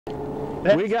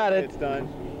We got it. It's done.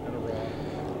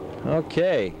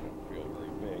 Okay.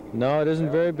 No, it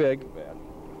isn't very big.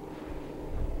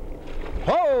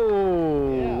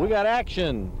 Oh, yeah. We got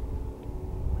action.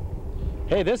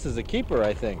 Hey, this is a keeper,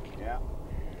 I think. Yeah.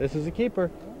 This is a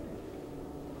keeper.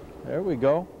 There we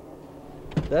go.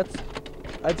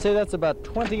 I'd say that's about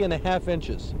 20.5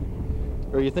 inches.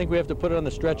 Or you think we have to put it on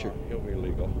the stretcher? He'll be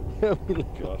legal. He'll be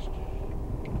legal. Just.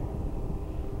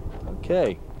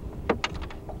 Okay.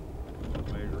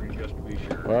 Measuring just to be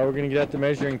sure. Well, we're going to get out the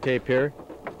measuring tape here.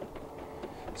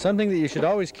 Something that you should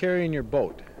always carry in your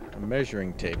boat, a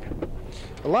measuring tape.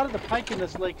 A lot of the pike in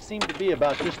this lake seem to be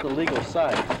about just the legal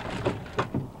size.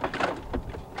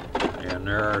 And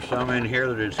there are some in here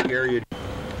that would scare you.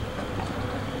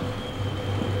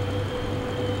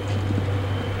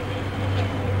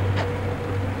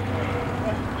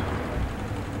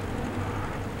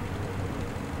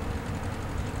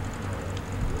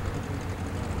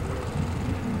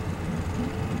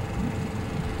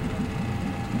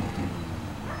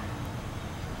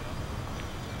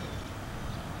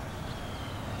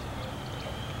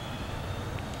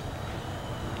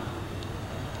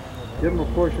 Give him a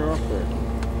push off there.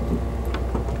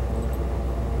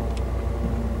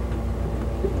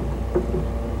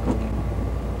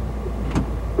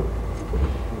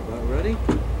 About ready?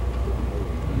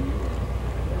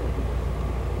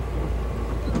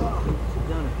 Sit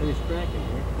down and finish cracking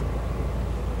here.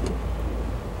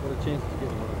 What a chance to get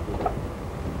one up.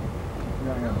 You're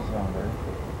not gonna sound there.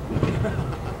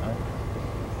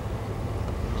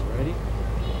 Ready?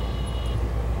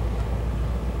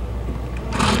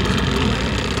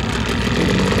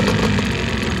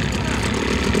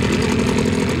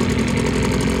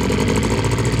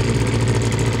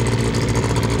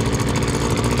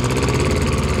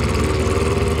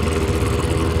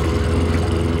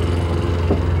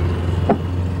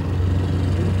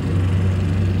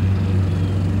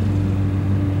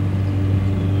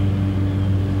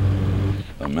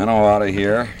 Minnow out of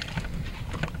here.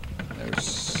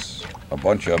 There's a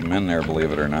bunch of them in there,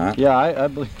 believe it or not. Yeah, I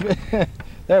believe it.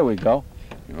 There we go.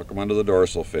 You hook them under the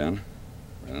dorsal fin,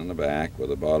 right in the back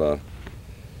with about a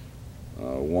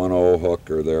 1/0 hook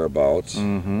or thereabouts.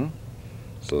 Mm-hmm.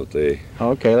 So that they...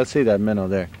 Okay, let's see that minnow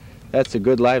there. That's a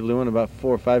good lively one, about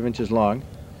 4 or 5 inches long.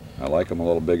 I like them a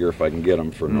little bigger if I can get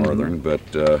them for northern, but...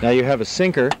 now you have a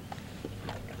sinker.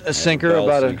 A sinker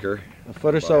about a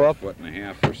foot or so up. A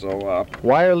 1.5 feet or so up.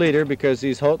 Wire leader, because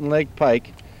these Houghton Lake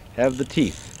pike have the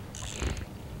teeth.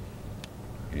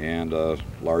 And a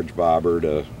large bobber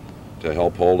to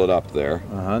help hold it up there.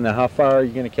 Now how far are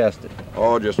you going to cast it?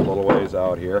 Oh, just a little ways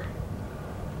out here.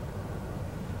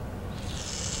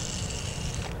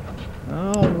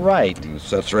 All right. And it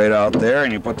sets right out there,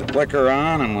 and you put the clicker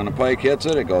on, and when the pike hits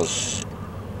it, it goes.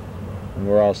 And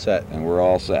we're all set. And we're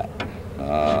all set.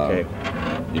 Okay.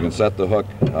 You can set the hook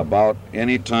about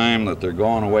any time that they're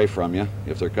going away from you.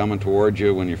 If they're coming towards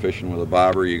you when you're fishing with a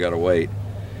bobber, you got to wait.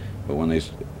 But when a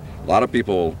lot of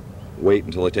people wait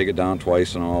until they take it down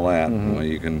twice and all that. Well,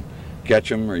 you can catch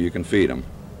them or you can feed them.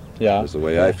 Yeah. That's the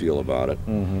way I feel about it.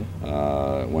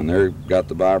 When they've got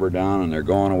the bobber down and they're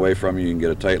going away from you, you can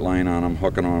get a tight line on them,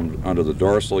 hooking them under the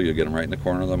dorsal. You get them right in the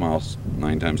corner of the mouth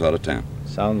 9 times out of 10.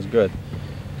 Sounds good.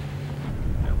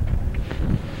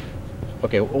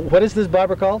 Okay, what is this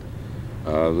bobber called?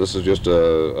 This is just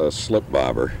a slip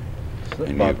bobber.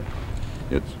 Slip bobber.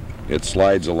 It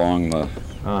slides along the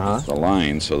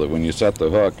line so that when you set the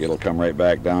hook, it'll come right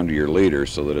back down to your leader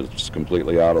so that it's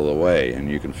completely out of the way. And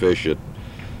you can fish it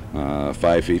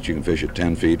 5 feet, you can fish it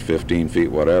 10 feet, 15 feet,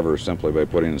 whatever, simply by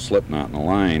putting a slip knot in the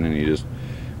line, and you just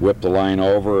whip the line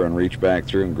over and reach back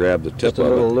through and grab the tip of it. Just a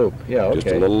little loop. Yeah, okay. Just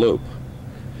a little loop.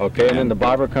 Okay, and then the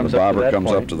bobber comes up to that point. The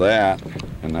bobber comes up to that,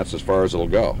 and that's as far as it'll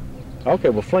go. Okay,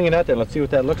 we'll fling it out there. Let's see what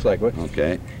that looks like.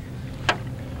 Okay.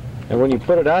 And when you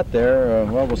put it out there,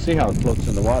 well, we'll see how it floats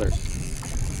in the water.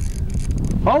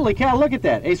 Holy cow, look at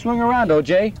that. Hey, swing around,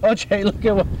 OJ. OJ, look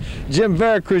at what Jim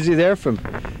Veracruz there from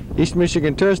East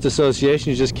Michigan Tourist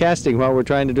Association is just casting while we're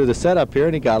trying to do the setup here,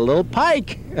 and he got a little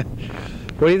pike.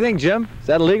 What do you think, Jim? Is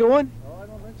that a legal one? Oh, I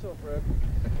don't think so, Fred.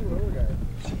 Ooh, little guy.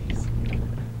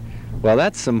 Well,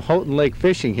 that's some Houghton Lake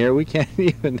fishing here. We can't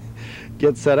even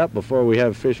get set up before we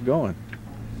have fish going.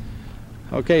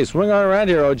 Okay, swing on around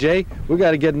here, OJ. We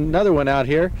got to get another one out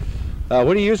here.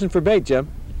 What are you using for bait, Jim?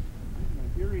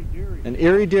 An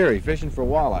Erie Deary, fishing for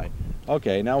walleye.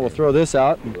 Okay, now we'll throw this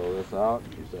out. Throw this out.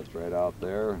 She sets right out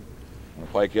there. When the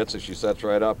pike hits it, she sets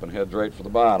right up and heads right for the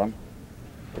bottom.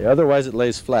 Okay, otherwise it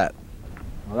lays flat.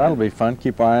 Well, that'll be fun.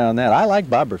 Keep our eye on that. I like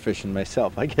bobber fishing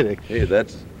myself. I get it. Hey,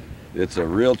 that's It's a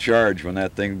real charge when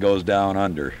that thing goes down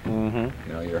under. Mm-hmm.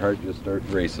 You know, your heart just starts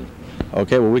racing.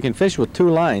 Okay, well, we can fish with 2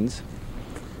 lines.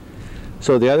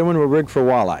 So the other one will rig for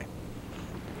walleye.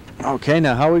 Okay,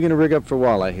 now how are we going to rig up for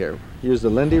walleye here? Use the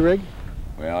Lindy rig?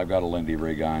 Well, I've got a Lindy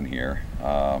rig on here.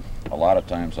 A lot of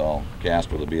times I'll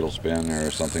cast with a beetle spin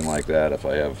or something like that if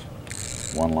I have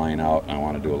one line out and I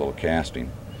want to do a little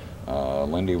casting.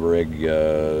 Lindy rig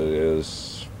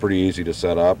is pretty easy to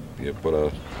set up. You put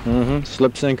a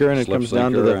slip sinker and it comes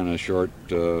down to the... and a short...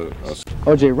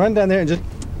 OJ, run down there and just...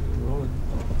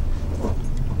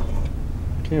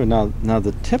 Okay, now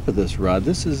the tip of this rod,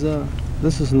 this is an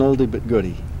oldie but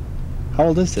goodie. How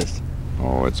old is this?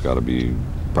 Oh, it's got to be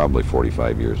probably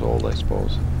 45 years old, I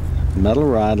suppose. Metal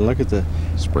rod, look at the...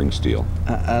 Spring steel.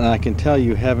 And I can tell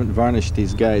you haven't varnished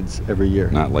these guides every year.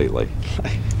 Not lately.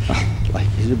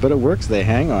 But it works, they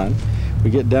hang on. We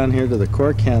get down here to the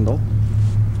cork handle,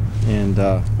 and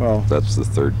well... That's the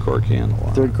 3rd cork handle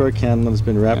on. 3rd cork handle has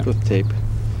been wrapped with tape.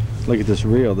 Look at this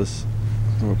reel,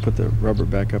 we'll put the rubber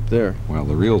back up there. Well,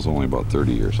 the reel's only about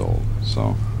 30 years old,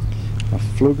 so... A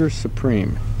Fluger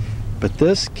Supreme. But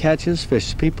this catches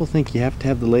fish. People think you have to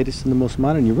have the latest and the most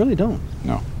modern. You really don't.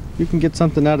 No. You can get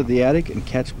something out of the attic and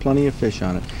catch plenty of fish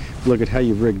on it. Look at how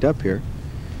you've rigged up here.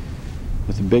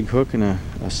 With a big hook and a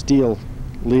steel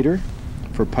leader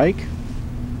for pike.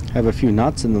 Have a few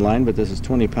knots in the line, but this is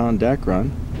 20-pound Dacron.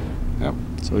 Yep.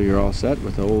 So you're all set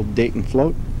with the old Dayton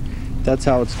float. That's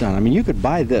how it's done. I mean, you could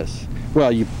buy this. Well,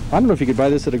 I don't know if you could buy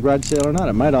this at a garage sale or not.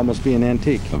 It might almost be an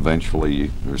antique. Eventually,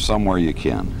 or somewhere you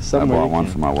can. Somewhere I bought one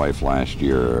for my wife last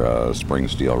year, a spring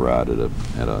steel rod at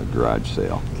a garage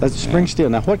sale. That's spring steel.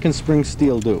 Now, what can spring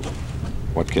steel do?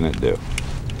 What can it do?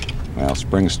 Well,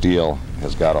 spring steel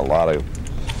has got a lot of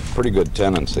pretty good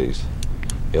tendencies.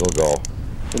 It'll go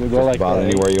Like about that,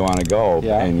 anywhere you want to go,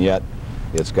 yeah. And yet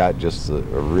it's got just a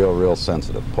real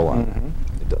sensitive pull on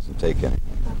it. It doesn't take anything.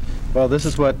 Well, this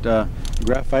is what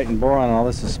graphite and boron and all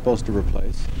this is supposed to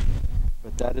replace.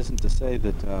 But that isn't to say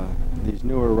that these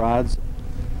newer rods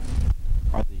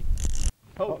are the...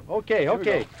 Oh,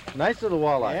 okay. Nice little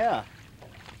walleye. Yeah.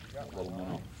 A little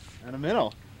minnow. And a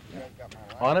minnow.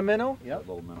 On a minnow? Yep.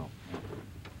 A little minnow.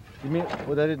 You mean,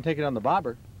 well, I didn't take it on the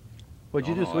bobber. What'd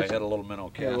you do? I Switch? had a little minnow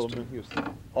cast.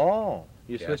 Oh,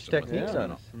 you Cast switched him with techniques a on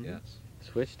minnow. us. Yes.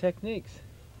 Switch techniques.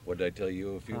 What did I tell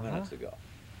you a few minutes ago?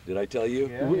 Did I tell you?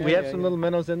 Yeah. We have some little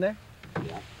minnows in there?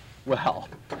 Yeah. Well,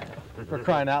 for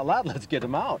crying out loud, let's get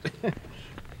them out.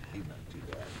 He's not too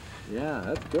bad. Yeah,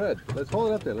 that's good. Let's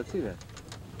hold it up there. Let's see that.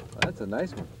 Well, that's a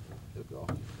nice one. He'll go.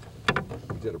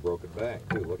 He's got a broken back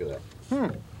too. Look at that.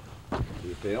 See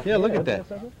the tail? Yeah, look at that.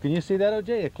 Can you see that,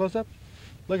 OJ? A close up?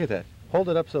 Look at that. Hold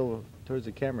it up so towards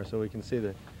the camera so we can see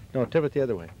the... No, tip it the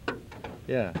other way.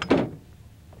 Yeah.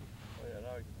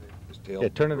 His tail Yeah,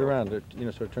 turn it around.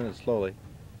 Sort of turn it slowly.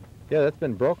 Yeah, that's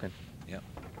been broken. Yep.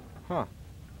 Huh.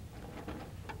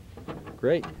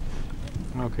 Great.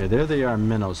 Okay, there they are,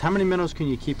 minnows. How many minnows can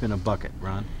you keep in a bucket,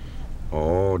 Ron?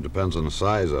 Oh, it depends on the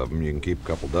size of them. You can keep a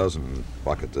couple dozen in a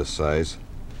bucket this size.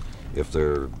 If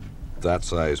they're that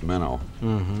size minnow.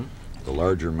 The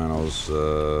larger minnows,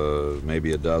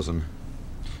 maybe a dozen.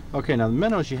 Okay, now the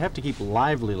minnows you have to keep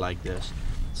lively like this.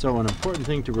 So an important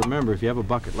thing to remember if you have a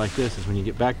bucket like this is when you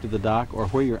get back to the dock or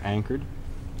where you're anchored,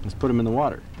 is put them in the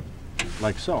water.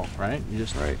 Like so, right? You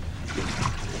just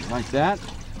like that.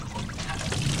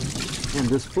 And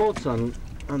this floats on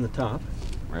the top.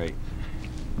 Right.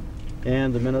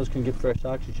 And the minnows can get fresh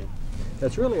oxygen.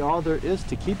 That's really all there is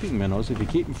to keeping minnows. If you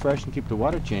keep them fresh and keep the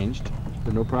water changed,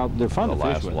 they're no problem. They're fun They'll to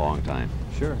fish last with. a long time.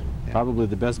 Sure. Yeah. Probably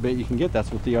the best bait you can get.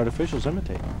 That's what the artificials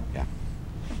imitate. Yeah.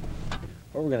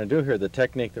 What we're going to do here, the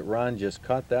technique that Ron just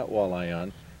caught that walleye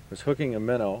on, was hooking a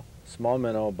minnow, small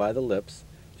minnow, by the lips,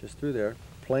 just through there,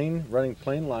 running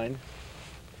plain line,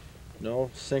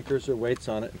 no sinkers or weights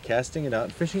on it, and casting it out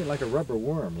and fishing it like a rubber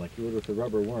worm, like you would with a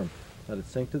rubber worm. Let it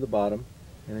sink to the bottom,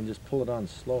 and then just pull it on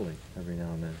slowly every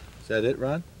now and then. Is that it,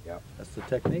 Ron? Yeah. That's the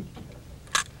technique?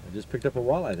 I just picked up a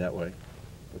walleye that way.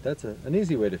 But that's an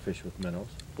easy way to fish with minnows.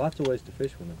 Lots of ways to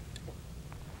fish with them.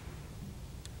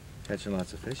 Catching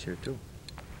lots of fish here, too.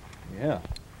 Yeah.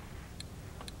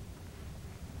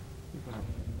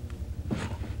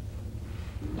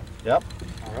 Yep.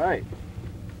 All right.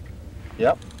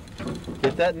 Yep.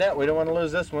 Get that net. We don't want to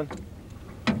lose this one.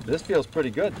 This feels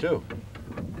pretty good, too.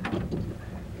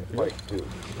 Pike too.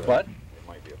 What? It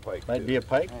might be a pike. Might be a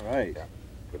pike? All right. Yeah.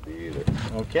 Could be either.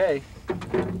 Okay.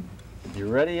 You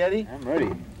ready, Eddie? I'm ready.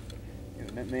 Yeah,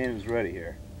 that man is ready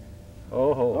here.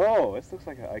 Oh, ho. Oh, this looks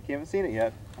like I haven't seen it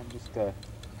yet. I'm just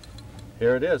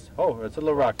Here it is. Oh, it's a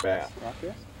little rock bass. rock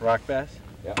this. Rock bass?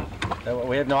 Yeah.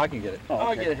 We have, no, I can get it. Oh,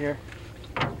 I'll okay. get it here.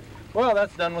 Well,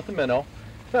 that's done with the minnow.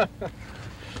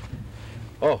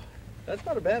 Oh, that's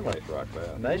not a bad one. Nice rock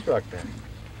bass. Nice rock bass.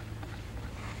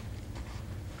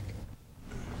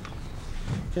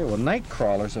 Okay, well, night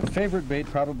crawlers, a favorite bait,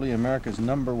 probably America's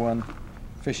 #1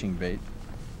 fishing bait.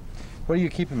 What do you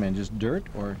keep them in? Just dirt,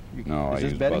 or No, I is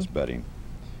this use bedding? bus bedding,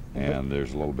 and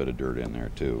there's a little bit of dirt in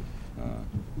there too.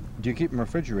 Do you keep them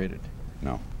refrigerated?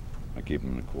 No, I keep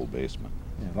them in a cool basement.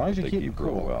 Yeah, as long as you They keep keep them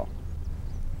real cool. well.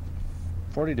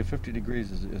 40 to 50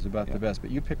 degrees is about Yeah. the best.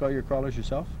 But you pick all your crawlers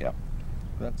yourself? Yep.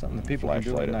 That's something that people can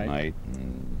do Flashlight at at night. night,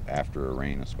 and after a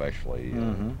rain especially,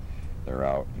 they're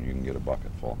out and you can get a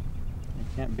bucket full. You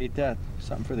can't beat that.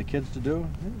 Something for the kids to do.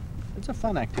 It's a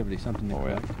fun activity, something to Oh,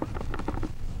 yeah. collect.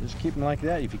 Just keep them like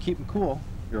that. If you keep them cool,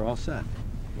 you're all set.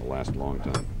 They'll last a long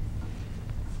time.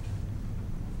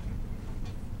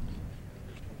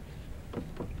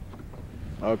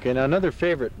 Okay, now another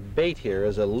favorite bait here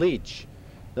is a leech,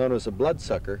 known as a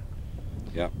bloodsucker.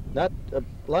 Yep. A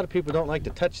lot of people don't like to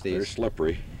touch They're these,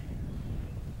 slippery.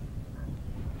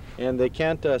 and they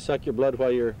can't suck your blood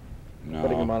while you're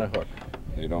putting them No, on a hook.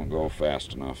 they don't go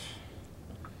fast enough.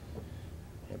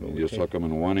 Yeah, but You we just take- hook them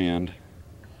in one end.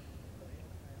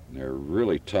 They're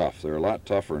really tough. They're a lot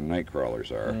tougher than night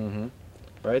crawlers are.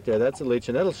 Right there, that's a leech,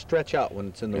 and it'll stretch out when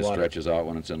it's in the It water. stretches out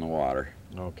when it's in the water.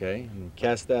 Okay, and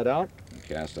cast that out.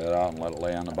 Cast that out and let it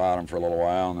lay on the bottom for a little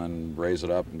while, and then raise it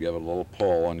up and give it a little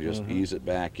pull and just ease it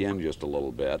back in just a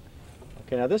little bit.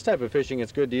 Okay, now this type of fishing,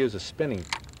 it's good to use a spinning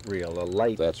reel, a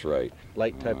light That's right.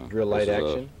 type, real light this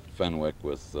is action. a Fenwick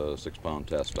with a 6-pound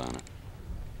test on it,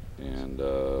 and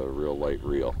a real light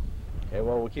reel. Okay,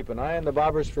 well, we'll keep an eye on the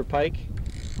bobbers for pike,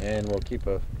 and we'll keep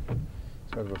a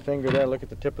sort of a finger there. Look at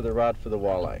the tip of the rod for the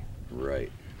walleye. Right.